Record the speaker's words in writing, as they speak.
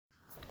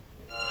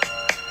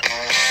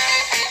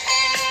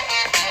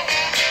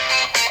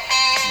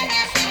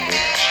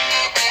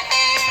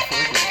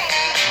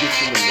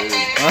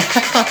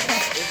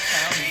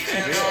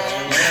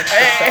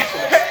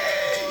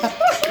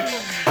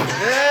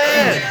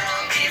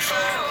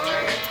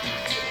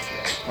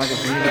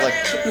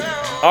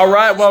All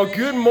right, well,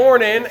 good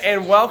morning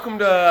and welcome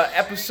to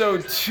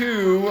episode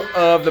 2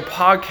 of the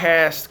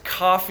podcast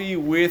Coffee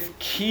with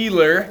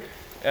Keeler.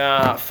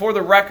 For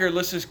the record,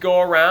 let's just go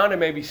around and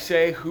maybe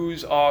say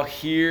who's all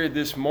here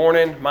this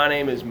morning. My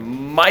name is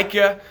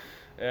Micah,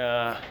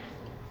 and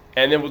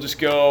then we'll just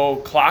go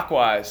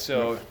clockwise.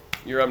 So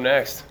you're up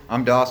next.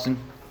 I'm Dawson.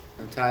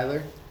 I'm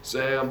Tyler.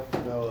 Sam.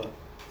 Noah.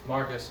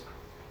 Marcus.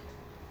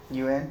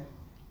 You in?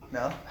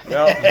 No?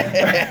 No.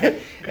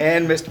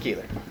 And Mr.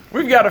 Keeler.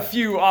 We've got a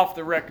few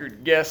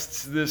off-the-record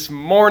guests this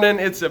morning.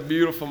 It's a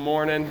beautiful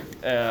morning.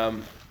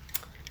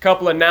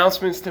 Couple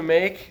announcements to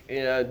make.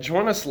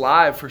 Join us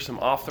live for some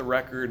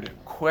off-the-record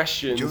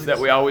questions that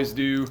we always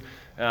do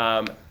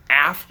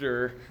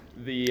after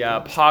the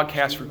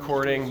podcast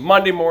recording.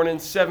 Monday morning,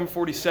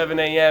 7:47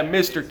 a.m.,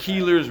 Mr.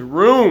 Keeler's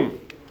room.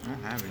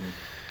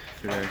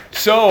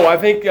 So I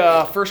think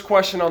first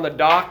question on the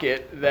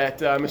docket that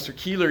Mr.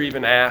 Keeler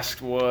even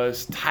asked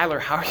was, Tyler,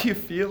 how are you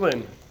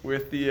feeling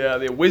with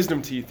the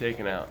wisdom teeth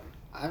taken out?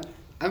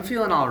 I'm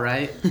feeling all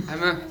right.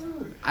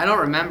 I don't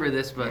remember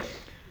this, but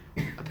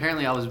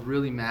apparently I was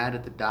really mad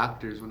at the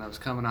doctors when I was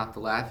coming off the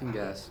laughing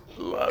gas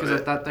because I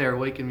thought they were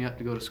waking me up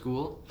to go to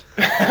school,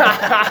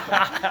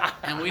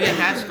 and we didn't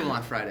have school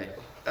on Friday,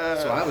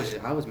 so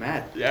I was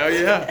mad.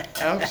 Yeah,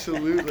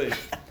 absolutely.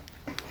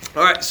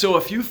 All right, so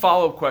a few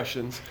follow-up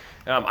questions.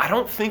 I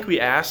don't think we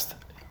asked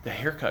the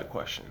haircut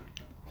question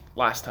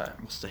last time.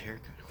 What's the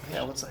haircut?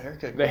 Yeah, what's the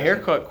haircut? The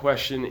haircut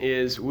question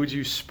is, would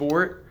you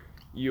sport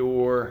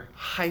your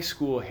high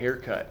school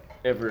haircut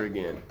ever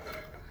again?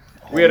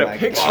 We had a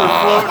picture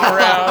floating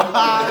around.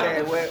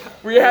 Okay,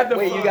 We had the.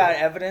 wait, you got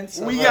evidence?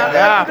 We got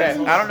that.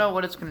 Okay. I don't know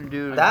what it's going to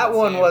do. That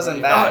one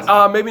wasn't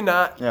bad. Maybe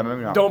not. Yeah,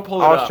 maybe not. Don't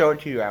pull it up. I'll show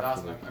it to you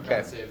after.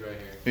 Okay.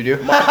 You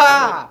do?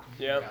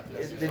 Yeah.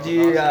 Did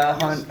you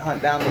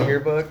hunt down the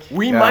yearbook?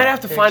 We Yeah. might have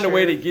to find a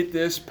way to Picture. get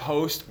this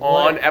post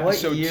on What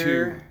episode 2.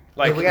 year?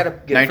 Like, we gotta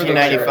get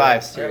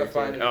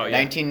 1995. oh yeah.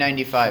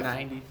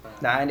 1995.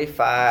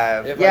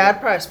 95. Yeah,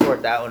 I'd probably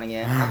sport that one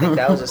again. I think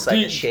that was just like Do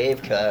you- a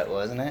shave cut,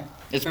 wasn't it?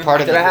 It's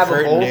part of Did the I have a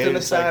curtain, bolt dude. in the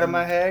It's side like- of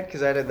my head?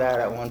 Because I did that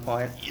at one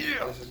point. This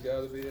has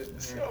got to be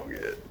it. So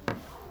good.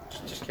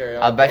 Just carry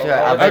on. I'll bet you.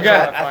 I'll Okay.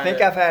 bet you. I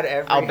think I've had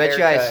every I'll bet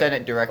you I haircut sent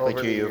it directly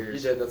over to the you. You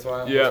years. did. That's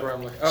why. Yeah. That's where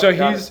I'm like. Oh, So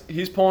got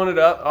he's pulling it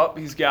up. Oh,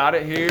 he's got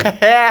it here.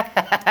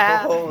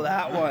 Oh,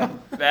 that one.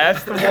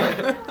 That's the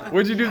one.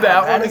 Would you do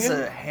that one That is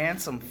again? a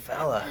handsome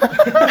fella. Look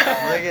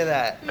at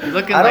that. You're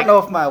looking I don't like know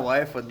if my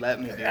wife would let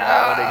me do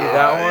that one again.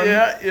 That one?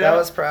 Yeah. That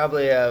was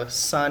probably a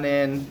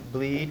sun-in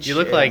bleach. you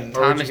look like and-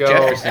 Thomas you go?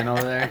 Jefferson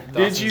over there.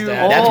 Did you?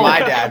 That's my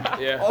dad.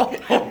 Yeah.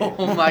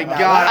 Oh my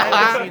God! I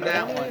haven't seen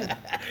that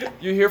one.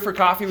 You here for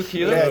coffee with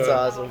Keeler? Yeah, it's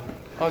awesome.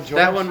 Oh, George.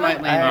 That one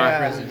might land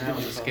I, in prison. That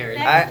was scary.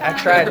 I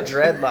tried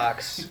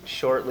dreadlocks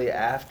shortly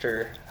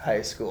after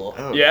high school.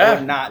 Yeah? I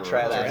would not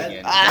try that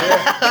again.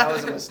 That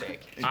was a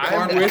mistake.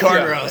 I'm with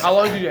cornrows. you. How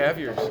long did you have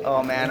yours?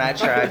 Oh man, I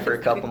tried for a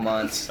couple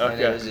months and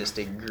Okay. it was just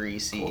a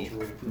greasy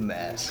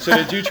mess. So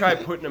did you try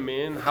putting them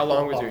in? How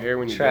long was your hair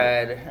when you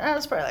Tried. I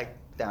was probably like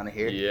down to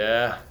here. did it?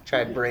 Yeah.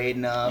 Tried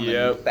braiding them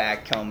Yep. and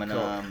back combing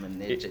them,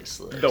 and it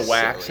just looked The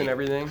wax silly. and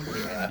everything?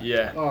 Yeah.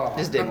 Yeah. Oh.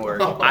 Just didn't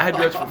work. I had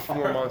dreads for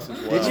 4 months as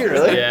well. Did you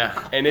really?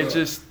 Yeah. And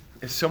it's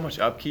so much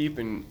upkeep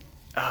and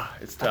it's I thought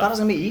it was tough.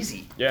 gonna be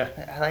easy. Yeah.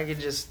 I could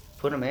just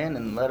put them in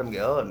and let them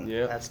go, and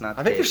Yeah. that's not.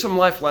 I the think there's case. some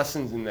life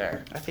lessons in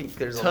there. I think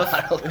there's a tough.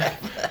 lot of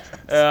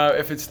life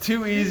If it's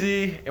too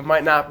easy, it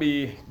might not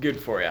be good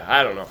for you.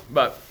 I don't know.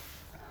 But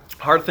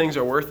hard things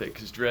are worth it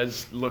because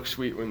dreads look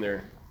sweet when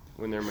they're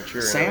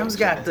mature. Sam's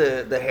got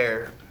the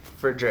hair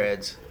for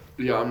dreads.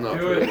 Yeah, I'm not.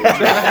 Do it.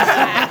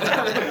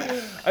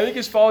 I think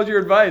he's followed your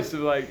advice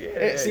of like,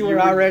 yeah, See, you we're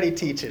would- already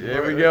teaching.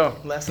 There we go.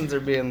 Lessons are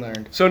being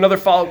learned. So another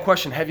follow-up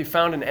question: have you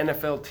found an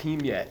NFL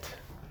team yet?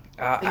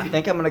 I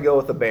think I'm gonna go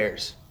with the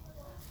Bears.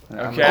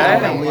 Okay.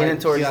 I'm leaning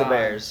towards the God.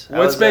 Bears.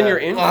 What's been your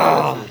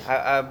influence?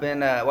 I've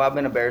been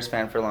a Bears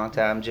fan for a long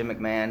time. Jim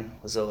McMahon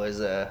was always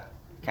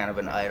kind of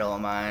an idol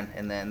of mine,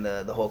 and then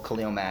the whole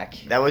Khalil Mack.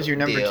 That was your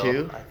number deal,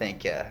 2? I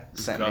think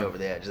sent me Okay. over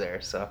the edge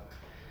there. So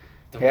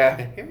The Yeah.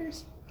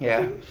 Bears?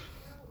 yeah,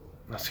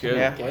 That's good.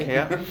 yeah, Okay.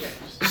 yeah.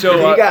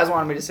 So you guys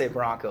wanted me to say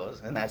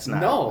Broncos, and that's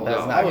not. No,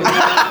 that's I not. was good.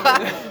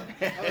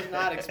 not. I was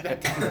not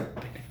expecting the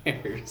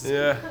Bears.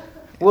 yeah.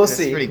 We'll That's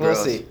see. pretty We'll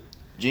gross. see.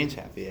 Gene's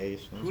happy, I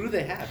guess. Who do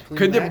they have? Khalil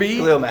Could there Mack? be?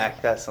 Khalil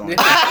Mack. That's the one.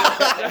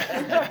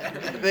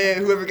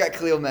 Whoever got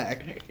Khalil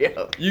Mack.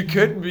 Yeah. You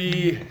could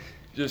be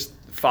just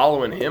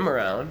following him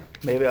around.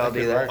 Maybe I'll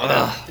do that.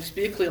 Just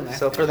be a Khalil Mack.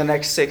 So for the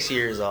next 6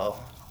 years, I'll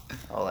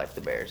like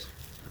the Bears.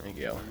 There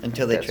you go.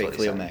 Until they That's trade what he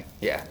Khalil said. Mack.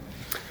 Yeah.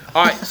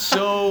 All right,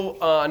 so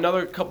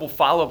another couple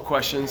follow-up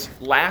questions.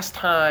 Last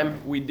time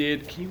we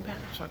did, can you back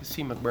up so I can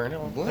see McBurney?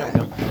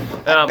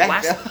 There we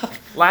go.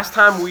 Last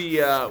time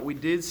we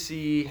did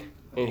see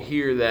and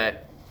hear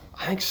that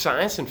I think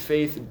science and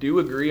faith do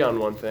agree on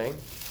one thing,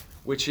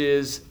 which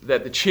is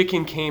that the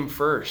chicken came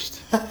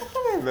first.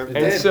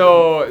 And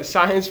so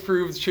science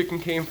proves chicken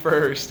came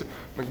first.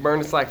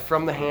 McBurnet's like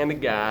from the hand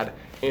of God.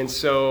 And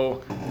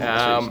so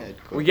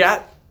we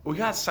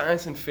got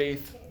science and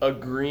faith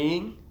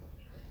agreeing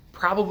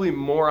probably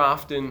more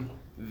often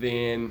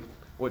than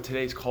what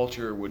today's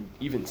culture would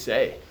even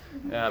say.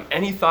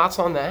 Any thoughts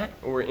on that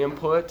or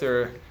input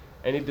or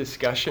any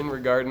discussion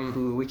regarding?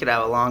 Ooh, we could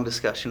have a long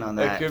discussion on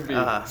that. It could be.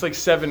 It's like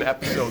 7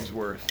 episodes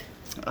worth.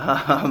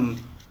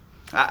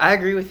 I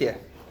agree with you,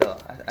 Phil.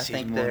 I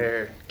think one.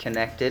 they're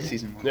connected.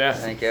 Season 1. I Yeah.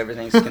 think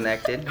everything's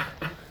connected.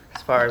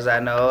 As far as I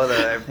know,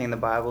 everything in the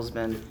Bible's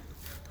been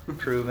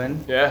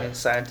proven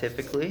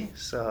scientifically.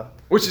 So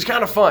Which is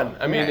kind of fun.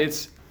 I mean, Yeah.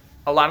 it's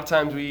a lot of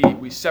times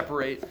we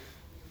separate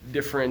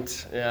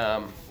different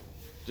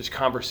just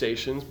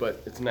conversations,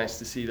 but it's nice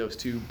to see those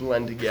two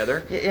blend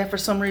together. yeah, for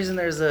some reason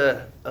there's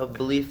a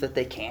belief that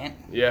they can't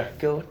Yeah.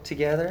 go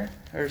together,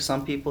 or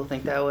some people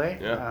think that way.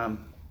 Yeah.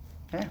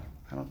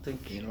 I don't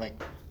think You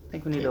like I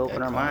think we need to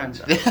open our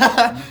minds.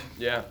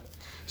 Yeah.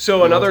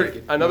 So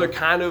another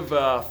kind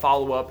of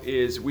follow-up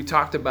is we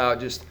talked about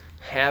just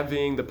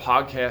having the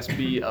podcast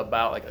be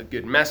about like a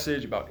good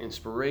message, about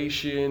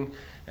inspiration.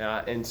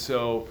 And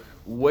so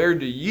where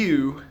do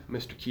you,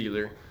 Mr.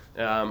 Keeler,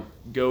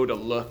 go to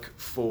look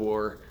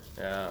for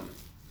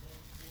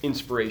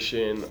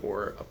inspiration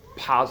or a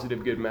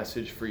positive good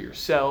message for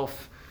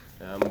yourself?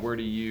 Where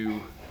do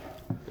you...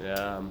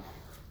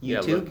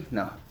 YouTube?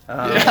 No.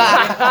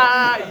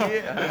 Yeah.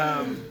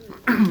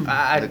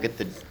 I look at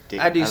the.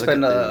 I do look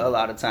spend at the- a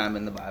lot of time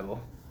in the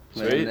Bible.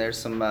 Sweet. And there's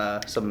some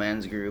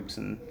men's groups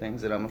and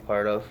things that I'm a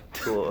part of.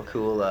 A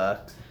cool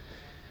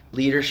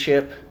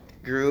leadership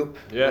group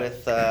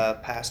with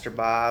Pastor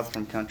Bob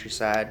from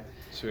Countryside.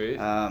 Sweet.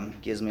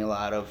 Gives me a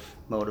lot of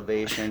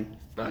motivation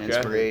and Okay.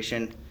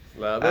 inspiration.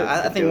 Love it.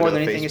 I think more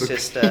than anything, it's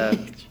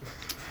Facebook. just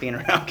being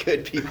around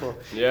good people.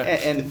 Yeah.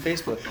 And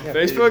Facebook. Yeah.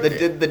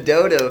 Facebook? The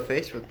Dodo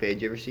Facebook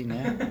page. You ever seen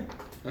that?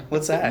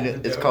 What's that?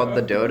 It's called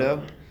the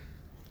Dodo.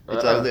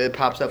 It's Uh-uh. it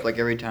pops up like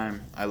every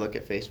time I look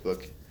at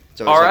Facebook. It's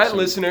always All like right, some-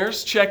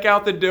 listeners, check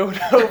out the Dodo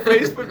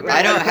Facebook page.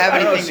 I don't have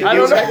anything to I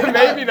do don't with know, it.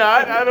 maybe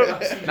not. I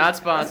don't. Not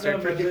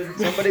sponsored.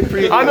 Somebody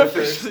preview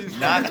Unofficially.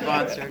 Not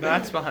sponsored.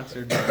 Not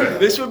sponsored.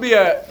 This would be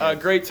a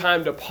great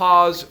time to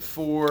pause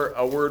for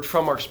a word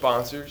from our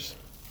sponsors.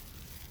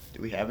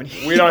 Do we have any?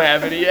 We don't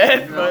have any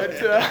yet, but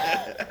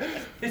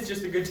It's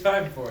just a good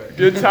time for it.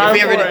 good time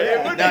If for we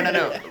ever it.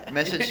 no.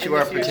 Message to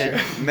our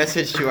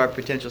message to our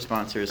potential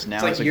sponsors.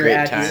 Now like is a your great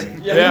ad-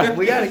 time. Yeah.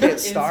 We gotta get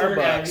Insert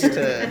Starbucks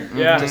ad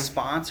Yeah. to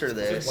sponsor It's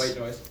this. just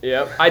white noise.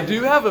 Yep. I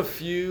do have a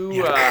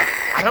few.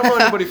 I don't know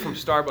anybody from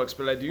Starbucks,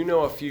 but I do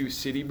know a few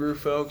City Brew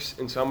folks,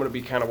 and so I'm going to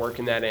be kind of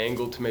working that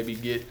angle to maybe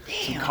get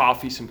some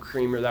coffee, some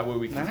creamer. That way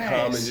we can come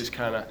and Nice. just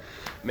kind of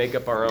make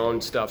up our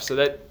own stuff. So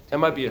that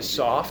might be a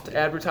soft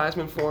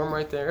advertisement for them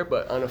right there,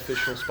 but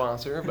unofficial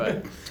sponsor.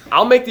 But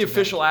I'll make the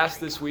official ask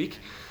this week.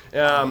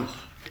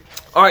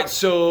 All right,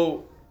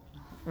 so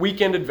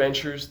weekend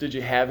adventures. Did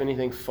you have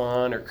anything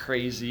fun or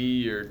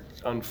crazy or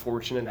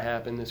unfortunate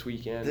happen this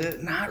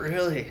weekend? Not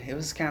really. It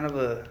was kind of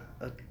a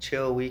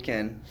chill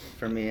weekend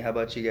for me. How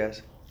about you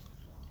guys?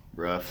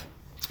 Rough.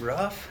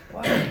 Rough?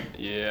 Why?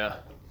 Yeah.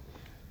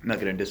 I'm not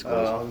gonna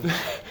disclose.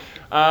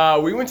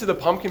 We went to the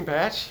pumpkin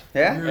patch.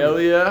 Yeah?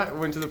 Elia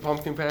went to the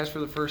pumpkin patch for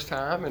the first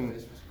time,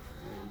 and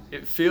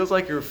it feels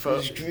like you're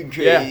crazy.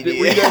 Yeah, were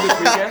you there this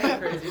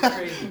weekend? Crazy, it's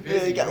crazy.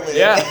 Busy. got lit.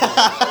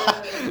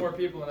 Yeah, There's more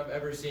people than I've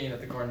ever seen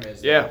at the corn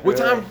maze. yeah. What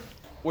time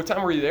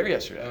were you there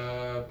yesterday?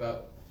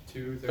 About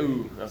 2:30.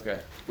 Ooh, okay.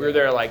 We were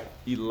there at like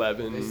They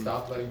 11.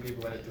 stopped letting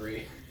people in at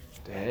 3.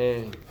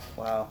 Dang.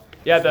 Wow.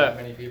 Yeah, There's not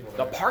the many people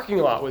the there. parking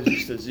lot was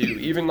just a zoo.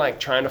 Even like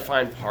trying to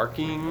find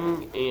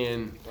parking,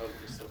 and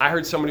I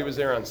heard somebody was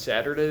there on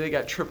Saturday. They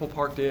got triple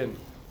parked in.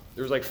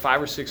 There was like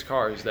 5 or 6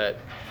 cars that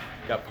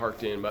got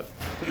parked in. But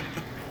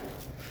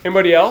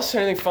anybody else?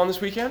 Anything fun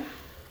this weekend?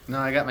 No,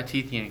 I got my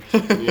teeth yanked.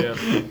 Yeah,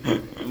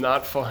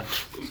 not fun.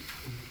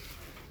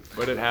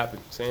 But it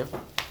happened. Sam?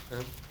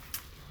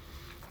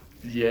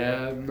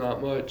 Yeah,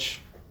 not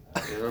much.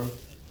 You know?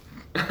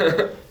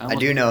 I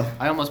do know.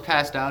 I almost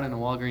passed out in a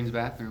Walgreens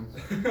bathroom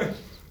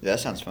That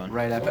sounds fun.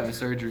 right after the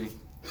surgery.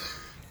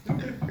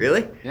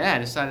 Really? Yeah, I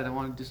decided I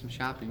wanted to do some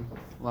shopping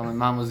while my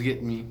mom was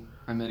getting me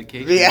my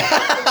medication. Yeah.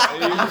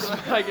 You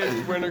just like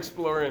went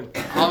exploring.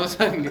 All of a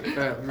sudden, it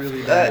got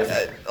really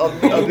bad. I'll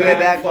be right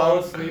back, Fall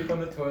Mom. asleep on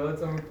the toilet.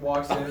 Someone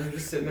walks in and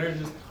just sitting there and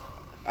just.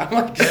 I'm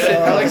like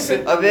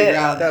sitting A on the bit.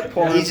 ground. That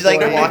poor He's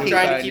like employee walking.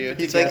 trying to keep it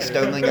He's like together.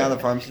 stumbling down the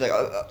farm. She's like,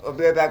 I'll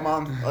be right back,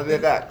 Mom. I'll be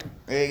right back.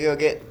 I gotta go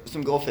get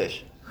some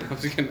goldfish.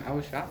 I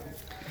was shopping.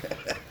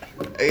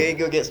 I gotta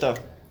go get stuff.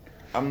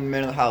 I'm in the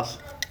middle of the house.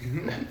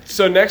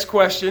 So next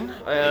question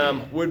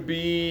would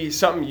be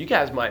something you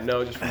guys might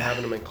know just from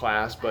having them in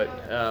class, but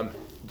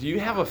do you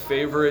have a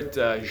favorite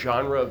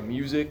genre of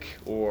music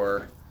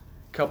or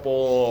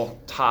couple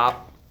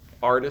top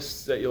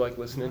artists that you like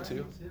listening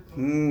to?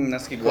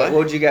 That's a good. What? What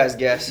would you guys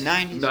guess?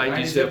 90s.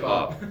 90s hip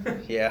hop.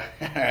 Yeah.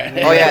 All right.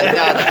 Oh yeah,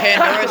 no, the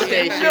Pandora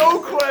station. No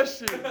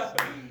questions.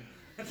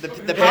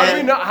 The How'd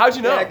you know? How'd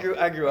you know? Yeah,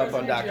 I grew up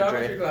on Dr.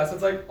 Geometry Dre. class.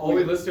 It's like all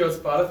we listen to on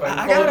Spotify.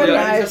 I We got call it a the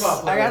nice,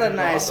 hip-hop I got players. a It was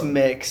nice awesome.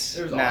 mix.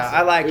 It was Now awesome.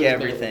 I like It was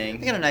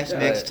everything. I got a nice Yeah.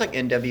 mix. It's like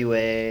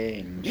NWA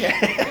and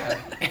Yeah.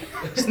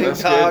 Snoop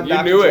That's Dogg, good. You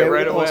Dr. knew it Dre,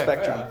 right the whole away.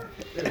 spectrum.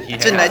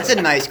 it's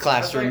a nice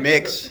classroom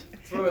mix.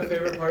 It's one of my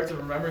favorite parts of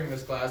remembering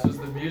this class was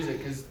the music,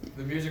 because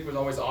the music was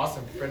always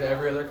awesome compared to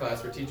every other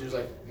class where teachers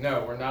like,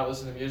 no, we're not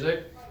listening to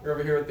music. We're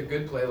over here with the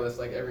good playlist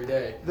like every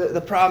day. The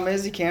problem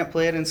is you can't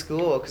play it in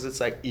school because it's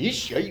like,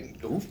 eesh,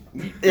 oof.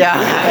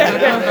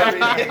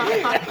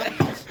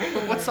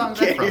 What song is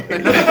that from?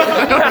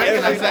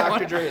 Every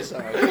Dr. Dre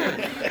song.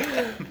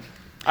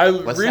 I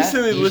What's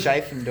recently that?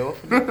 listened. Yishai from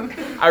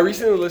Dolphin? I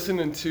recently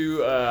listened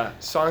to a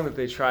song that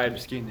they tried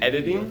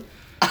editing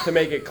to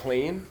make it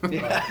clean.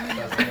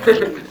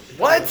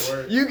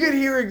 What? You could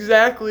hear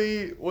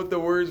exactly what the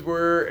words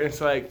were, and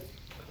it's like,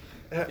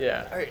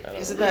 yeah. I don't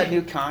Is know. it that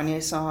new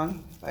Kanye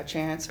song by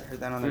chance? I heard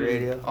that on the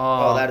radio.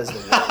 Oh. Oh, that is the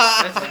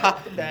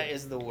worst. That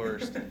is the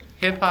worst.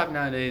 Hip hop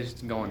nowadays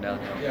is going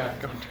downhill. Yeah.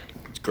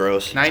 It's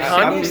gross. 90s,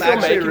 Kanye's still I'm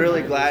actually making really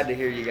movies. glad to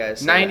hear you guys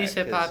say 90s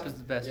that, hip hop 'cause- is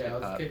the best Yeah, hip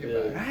let's hop. kick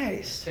it back.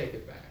 Nice. Take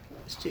it back.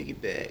 Let's take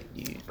it back,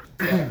 dude.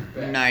 Back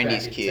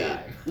 90s in kid. time.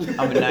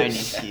 I'm a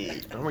 90s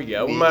kid. There we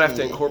go. We might have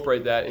to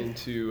incorporate that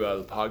into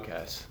the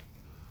podcast.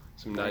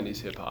 Some 90s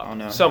hip hop. Oh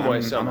no. Some way,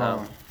 I'm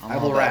somehow. all I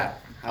will about- rap.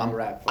 I will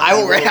rap. I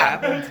will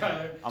rap.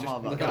 Tyler, I'm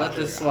all about Let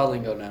this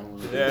swelling go down a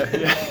little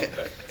bit. Yeah,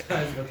 yeah.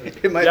 Tyler's got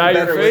the- It might Yeah, be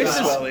your better face with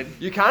is- swelling.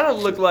 You kind of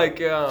look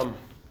like,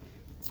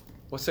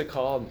 what's it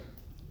called?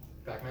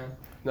 Pac-Man.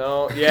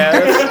 No, yeah,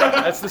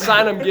 that's the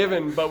sign I'm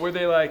giving. But where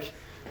they like,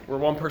 where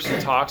one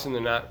person talks and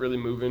they're not really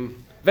moving.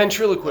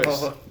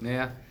 Ventriloquist. Oh.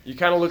 Yeah. You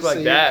kind of look like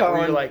So that. You're Where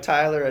calling you're like,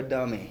 Tyler a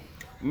dummy.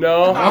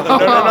 no.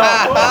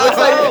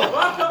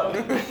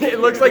 It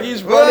looks like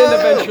he's running the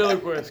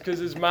ventriloquist because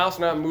his mouth's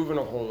not moving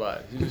a whole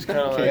lot. He's just kind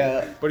of like,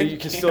 Yeah. but you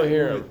can still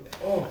hear him.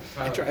 Oh,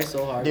 Tyler.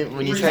 so hard. Dude,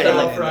 when you Freestyle tried to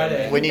like,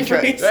 Friday. when you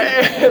try,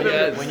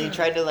 Yeah. when you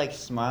tried to like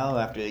smile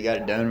after you got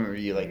it done, or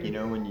you like, you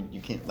know, when you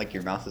can't, like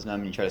your mouth is numb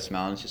and you try to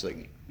smile and it's just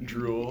like,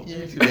 Drool.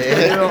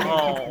 yeah.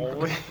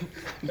 Oh.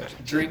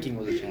 Drinking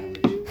was a challenge.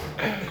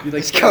 You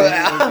Let's go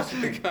out.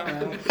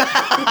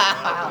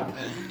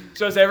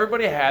 So has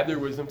everybody had their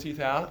wisdom teeth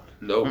out?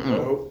 Nope.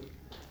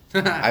 I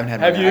haven't had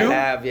Have my- you? I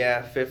have,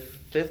 yeah,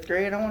 fifth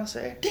grade, I want to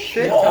say.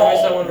 Tell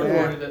me someone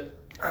recorded it.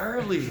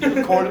 Early.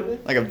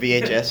 like a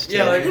VHS.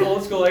 Yeah, tape. like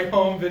old school, like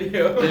home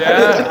video.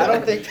 Yeah. I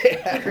don't think they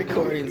had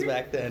recordings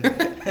back then.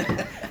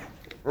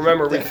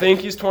 Remember, we think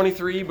he's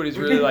 23, but he's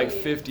really like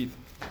 50.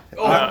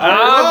 Oh,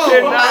 I'm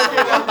kidding,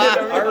 I'm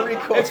kidding. Our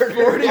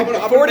recorder.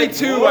 It's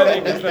 42, I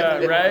think is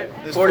that,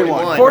 right? There's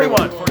 41.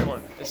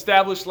 41.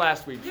 Established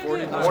last week.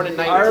 41. Born in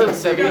Our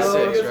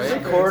 1976,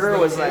 right? recorder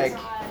was like,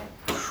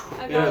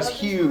 it was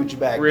huge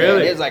back Really?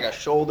 then. It was like a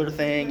shoulder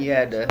thing. You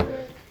had to.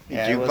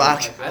 Yeah, it wasn't-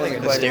 Jukebox. it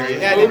wasn't The quite- stereo.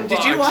 Yeah,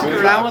 did you walk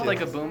around with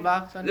like a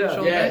boombox on your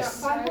shoulder? Yes.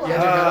 You had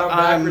your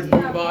backwards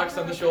boombox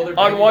on the shoulder. On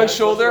banging one back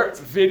shoulder, shorts.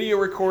 video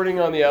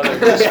recording on the other.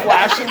 Just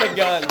flashing the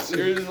guns.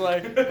 You're just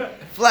like,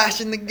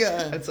 Flashing the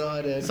gun. That's all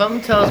I did. Something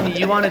tells me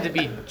you wanted to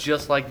be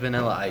just like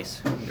Vanilla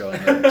Ice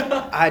growing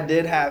up. I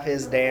did have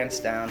his dance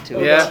down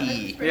to Yeah. a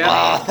T.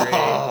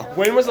 Yeah.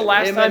 when was the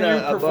last Him time and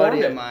you a performed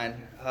buddy of it?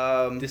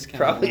 mine. Discount.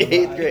 Probably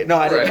 8th grade. No,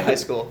 I did Right. in high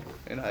school.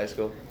 In high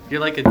school. You're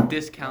like a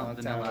discount Long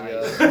Vanilla time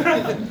Ice.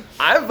 ago.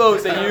 I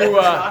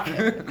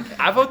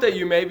vote that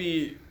you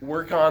maybe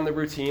work on the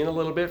routine a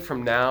little bit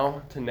from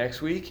now to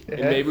next week, and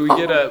Yeah. maybe we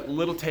get a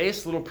little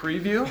taste, a little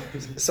preview.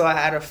 So I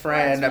had a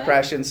friend, I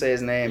probably shouldn't say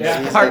his name, Yeah.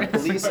 but he's a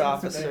police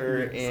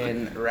officer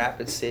in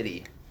Rapid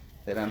City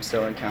that I'm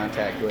still in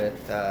contact with.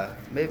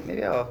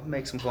 Maybe I'll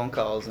make some phone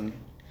calls and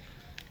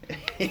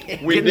We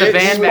Getting the did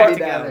band Spartan- back He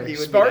together. would be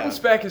Spartan down.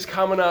 Spec is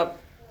coming up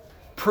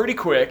pretty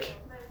quick.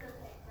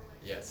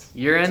 Yes.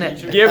 You're in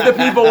it. Give the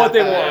people what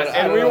they want, I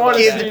and don't we know. want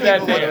to Give see the that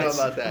people what they dance.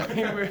 want about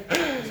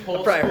that.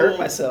 Whole probably hurt school,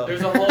 myself.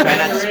 There's a whole Try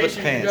not to split generation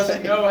who pants.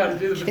 doesn't know how to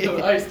do the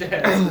Vanilla Ice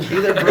dance.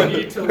 Either You broke,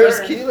 need to where's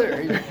learn.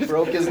 Keeler? He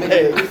broke his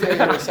leg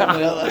or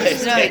something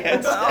else.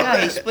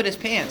 Yeah, he split his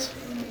pants.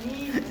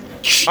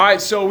 All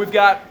right, so we've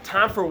got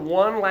time for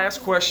one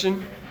last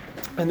question,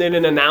 and then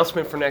an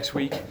announcement for next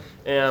week.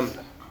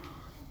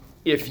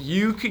 If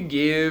you could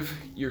give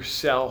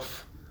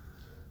yourself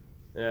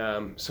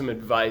some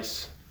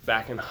advice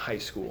back in high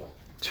school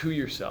to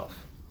yourself,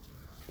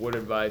 what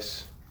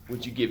advice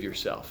would you give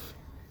yourself?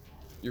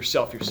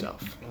 Yourself. I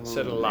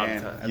said it a lot of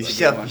man. times. That's a good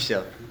Yourself, one.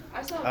 yourself.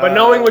 But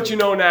knowing what you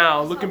know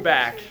now, looking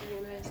back,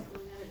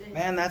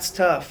 Man, that's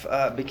tough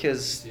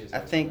because I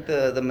think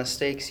the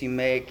mistakes you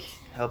make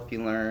help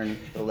you learn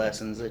the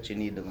lessons that you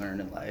need to learn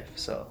in life.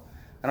 So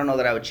I don't know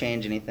that I would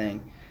change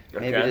anything.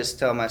 Maybe Okay. just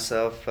tell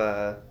myself,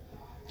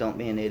 don't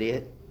be an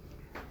idiot.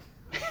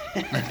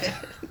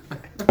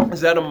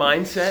 is that a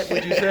mindset,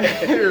 would you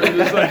say? Or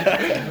just like,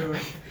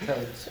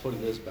 Let's put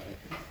it this back.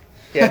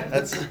 Yeah,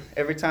 that's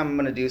every time I'm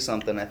gonna do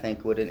something, I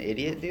think, would an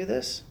idiot do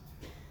this?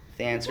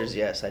 The answer is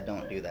yes. I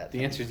don't do that.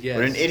 The answer is yes.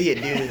 What an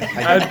idiot, dude.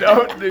 I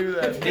don't do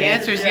that. The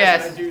answer is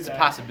Yes, yes. I do It's a that.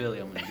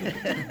 possibility I'm gonna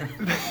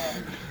do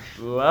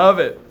it. Love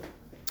it.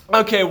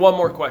 Okay, one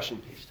more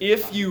question.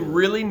 If you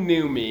really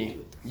knew me,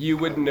 you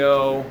would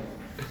know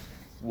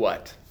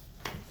what?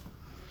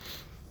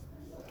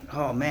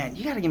 Oh man,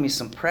 you gotta give me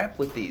some prep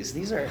with these.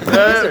 These are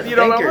You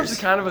know, that thinkers. was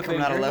kind of a Coming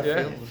thing. out of left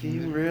field. If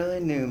you really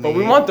knew me. But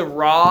we want the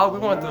raw. We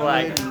want the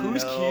like,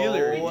 who's No.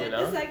 Keeler? We You did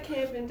know. this at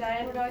camp, and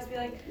Diane would always be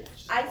like,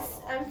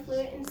 I'm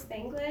fluent in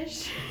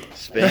Spanglish.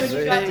 Spanglish. When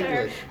you got to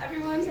her,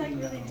 everyone's like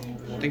really deep.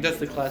 I think that's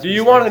the class. Do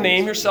you want to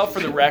name yourself for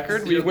the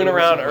record? We went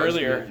around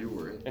earlier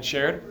and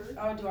shared.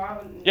 Oh, do I?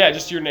 Yeah,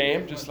 just your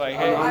name. Just like,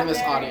 hey. Anonymous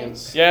I'm Mary.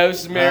 audience. Yeah,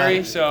 this is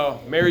Mary. So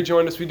Mary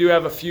joined us. We do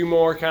have a few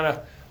more kind of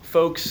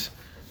folks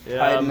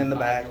hiding in the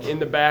back. in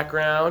the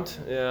background.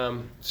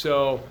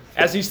 So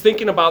as he's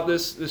thinking about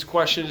this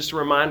question, just a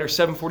reminder: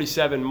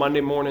 7:47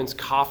 Monday mornings,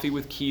 Coffee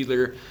with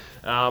Keeler.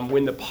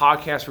 When the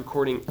podcast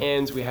recording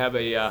ends, we have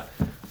a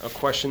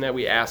question that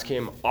we ask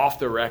him off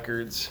the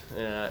records,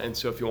 and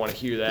so if you want to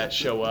hear that,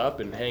 show up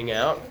and hang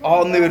out.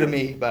 All new to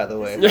me, by the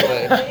way. But,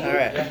 all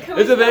right. Can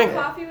It's we a thing.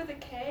 spell coffee with a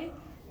K?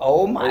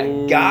 Oh my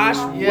Ooh. gosh,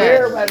 Yes.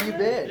 where have you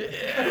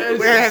been?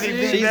 Where have you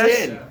been? She's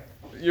in.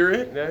 You're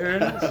it. There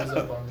it is. Thumbs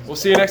up on this. We'll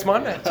see you next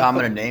Monday. So I'm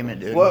gonna name it,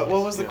 dude. What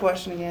was the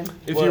question again?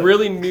 If What? you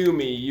really knew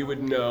me, you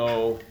would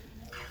know.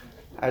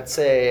 I'd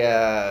say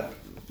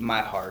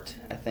my heart.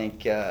 I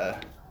think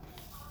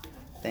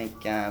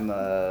I'm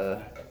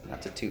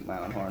not to toot my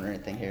own horn or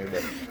anything here,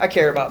 but I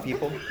care about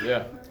people,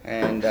 Yeah.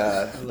 and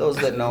those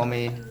that know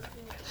me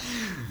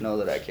know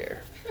that I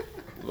care.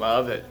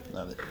 Love it.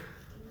 Love it.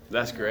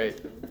 That's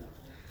great.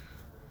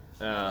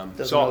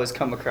 Doesn't So always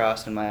come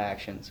across in my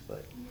actions,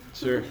 but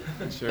sure.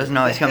 Doesn't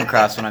always come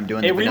across when I'm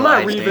doing Hey, the we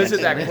Vanilla might Ice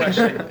revisit dance. that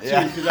question too,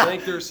 Yeah. because I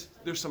think there's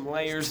some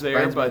layers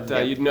there,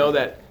 but you'd know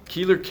that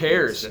Keeler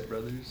cares.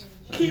 Brothers.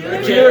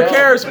 Keeler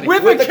cares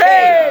with a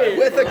K.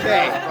 with a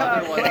K.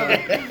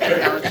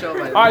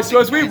 All right, so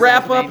as we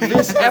wrap up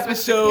this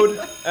episode,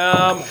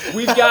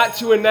 we've got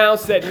to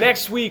announce that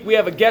next week we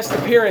have a guest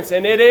appearance,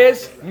 and it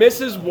is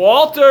Mrs.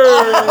 Walters.